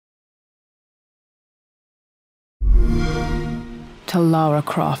to Lara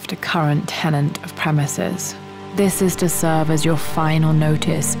Croft, a current tenant of premises. This is to serve as your final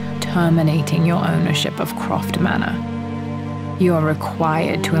notice terminating your ownership of Croft Manor. You are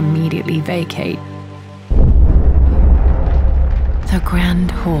required to immediately vacate the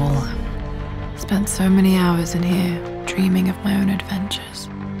Grand Hall. Spent so many hours in here, dreaming of my own adventures.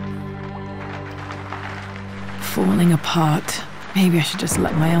 Falling apart. Maybe I should just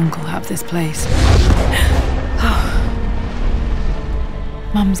let my uncle have this place.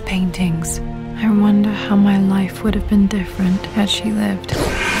 Mum's paintings. I wonder how my life would have been different had she lived.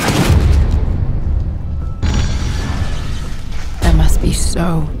 There must be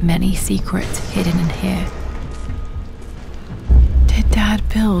so many secrets hidden in here. Did Dad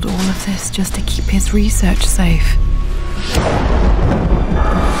build all of this just to keep his research safe?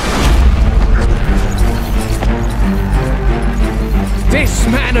 This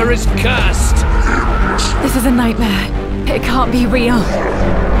manor is cursed! This is a nightmare. It can't be real.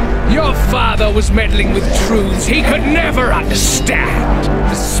 Your father was meddling with truths he could never understand.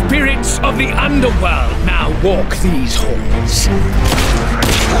 The spirits of the underworld now walk these halls.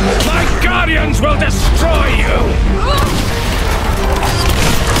 My guardians will destroy you!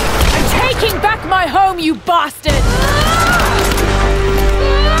 I'm taking back my home, you bastard!